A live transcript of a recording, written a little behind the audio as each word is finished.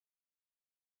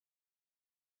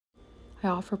I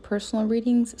offer personal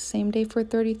readings same day for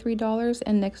 $33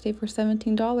 and next day for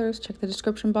 $17. Check the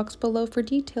description box below for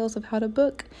details of how to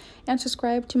book, and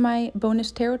subscribe to my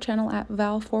bonus tarot channel at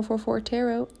Val444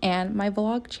 Tarot and my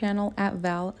vlog channel at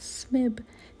Val Smib.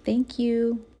 Thank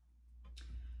you.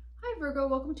 Hi Virgo,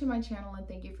 welcome to my channel and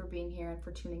thank you for being here and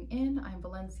for tuning in. I'm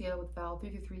Valencia with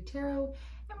Val333 Tarot,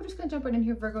 and we're just going to jump right in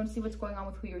here, Virgo, and see what's going on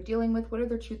with who you're dealing with. What are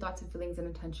their true thoughts and feelings and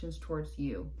intentions towards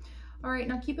you? All right,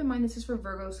 now keep in mind this is for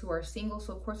Virgos who are single,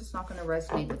 so of course it's not going to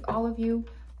resonate with all of you.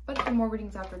 But for more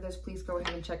readings after this, please go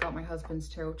ahead and check out my husband's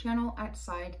tarot channel at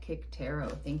Sidekick Tarot.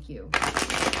 Thank you.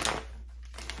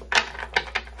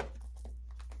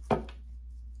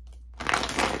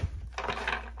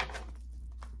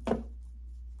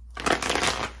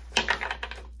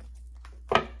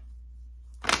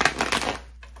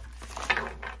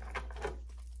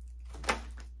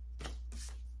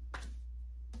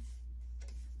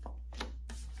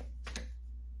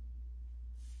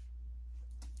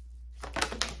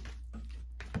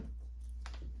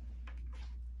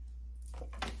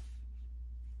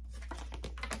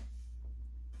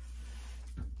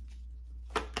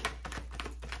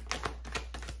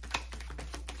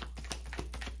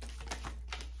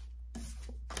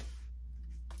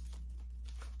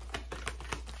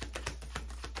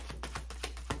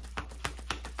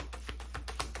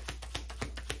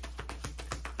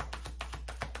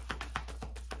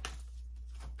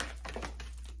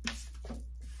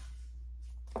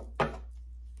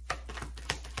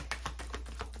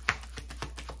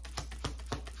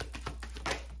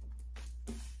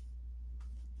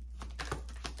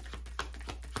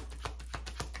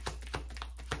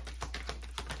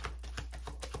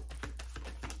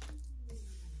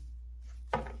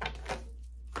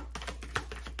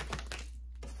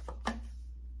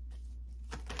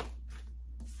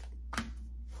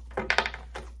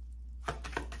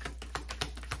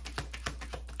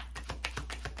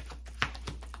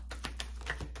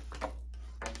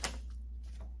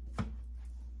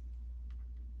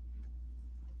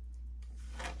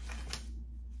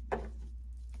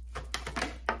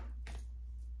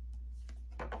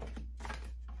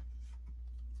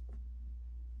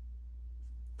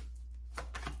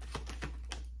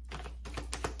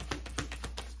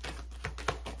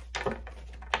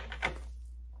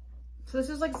 So this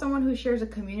is like someone who shares a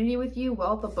community with you,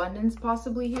 wealth, abundance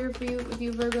possibly here for you, with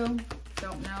you, Virgo.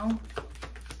 Don't know.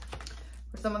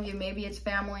 For some of you, maybe it's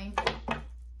family.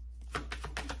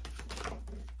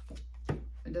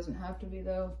 It doesn't have to be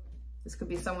though. This could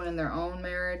be someone in their own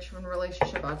marriage and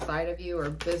relationship outside of you, or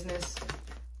business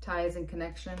ties and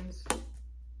connections.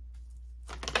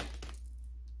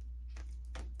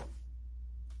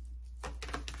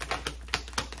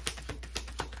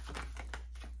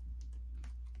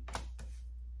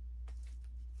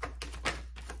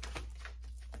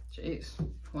 Jeez.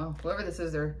 Well, whoever this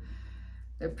is, they're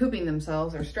pooping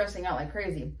themselves. They're stressing out like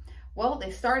crazy. Well,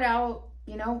 they start out,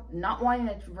 you know, not wanting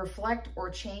to reflect or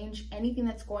change anything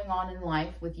that's going on in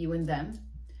life with you and them.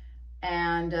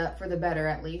 And for the better,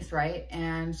 at least, right?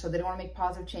 And so they don't want to make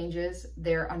positive changes.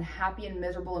 They're unhappy and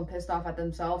miserable and pissed off at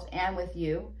themselves and with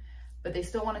you. But they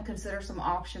still want to consider some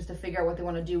options to figure out what they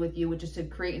want to do with you, which is to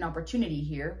create an opportunity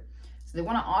here. So they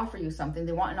want to offer you something.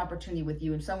 They want an opportunity with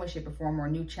you in some way, shape, or form, or a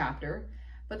new chapter.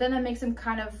 But then that makes them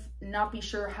kind of not be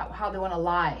sure how they want to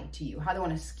lie to you, how they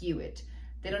want to skew it.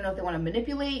 They don't know if they want to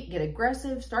manipulate, get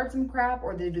aggressive, start some crap,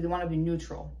 or do they want to be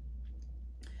neutral.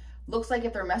 Looks like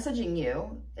if they're messaging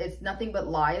you, it's nothing but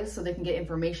lies so they can get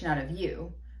information out of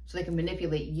you, so they can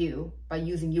manipulate you by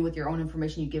using you with your own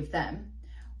information you give them.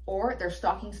 Or they're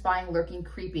stalking, spying, lurking,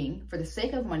 creeping for the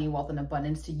sake of money, wealth, and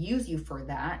abundance to use you for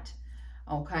that,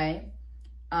 okay?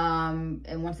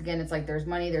 And once again, it's like there's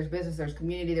money, there's business, there's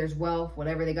community, there's wealth,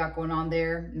 whatever they got going on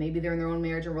there. Maybe they're in their own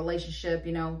marriage or relationship,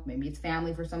 you know, maybe it's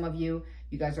family for some of you.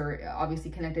 You guys are obviously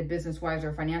connected business-wise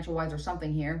or financial-wise or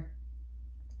something here.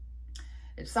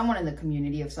 It's someone in the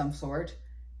community of some sort.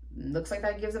 Looks like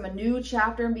that gives them a new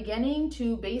chapter and beginning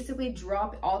to basically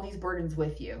drop all these burdens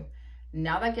with you.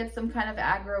 Now that gets them kind of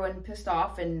aggro and pissed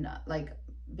off and like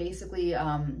basically,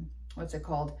 what's it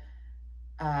called?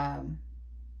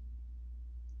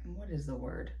 What is the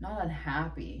word? Not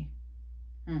unhappy.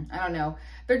 I don't know.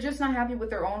 They're just not happy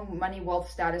with their own money, wealth,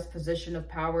 status, position of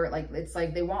power. Like, it's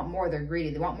like they want more. They're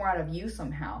greedy. They want more out of you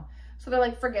somehow. So they're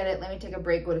like, forget it. Let me take a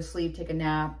break, go to sleep, take a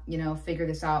nap, you know, figure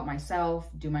this out myself,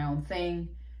 do my own thing.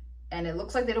 And it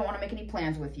looks like they don't want to make any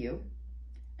plans with you.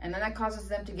 And then that causes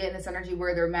them to get in this energy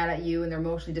where they're mad at you and they're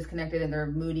emotionally disconnected and they're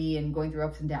moody and going through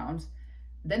ups and downs.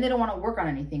 Then they don't want to work on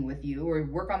anything with you or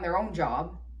work on their own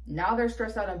job. Now they're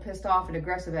stressed out and pissed off and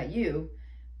aggressive at you.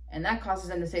 And that causes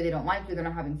them to say they don't like you, they're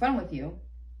not having fun with you.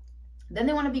 Then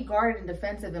they want to be guarded and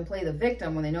defensive and play the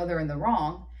victim when they know they're in the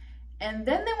wrong. And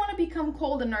then they want to become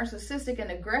cold and narcissistic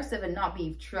and aggressive and not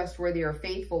be trustworthy or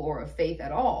faithful or of faith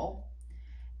at all.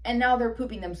 And now they're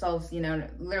pooping themselves, you know,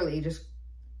 literally just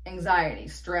anxiety,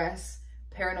 stress,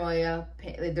 paranoia.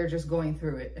 They're just going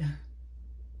through it.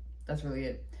 That's really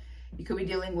it. You could be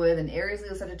dealing with an Aries,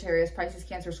 Leo, Sagittarius, Pisces,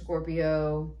 Cancer,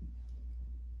 Scorpio,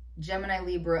 Gemini,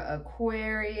 Libra,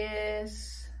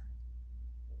 Aquarius.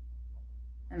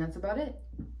 And that's about it.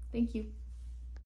 Thank you.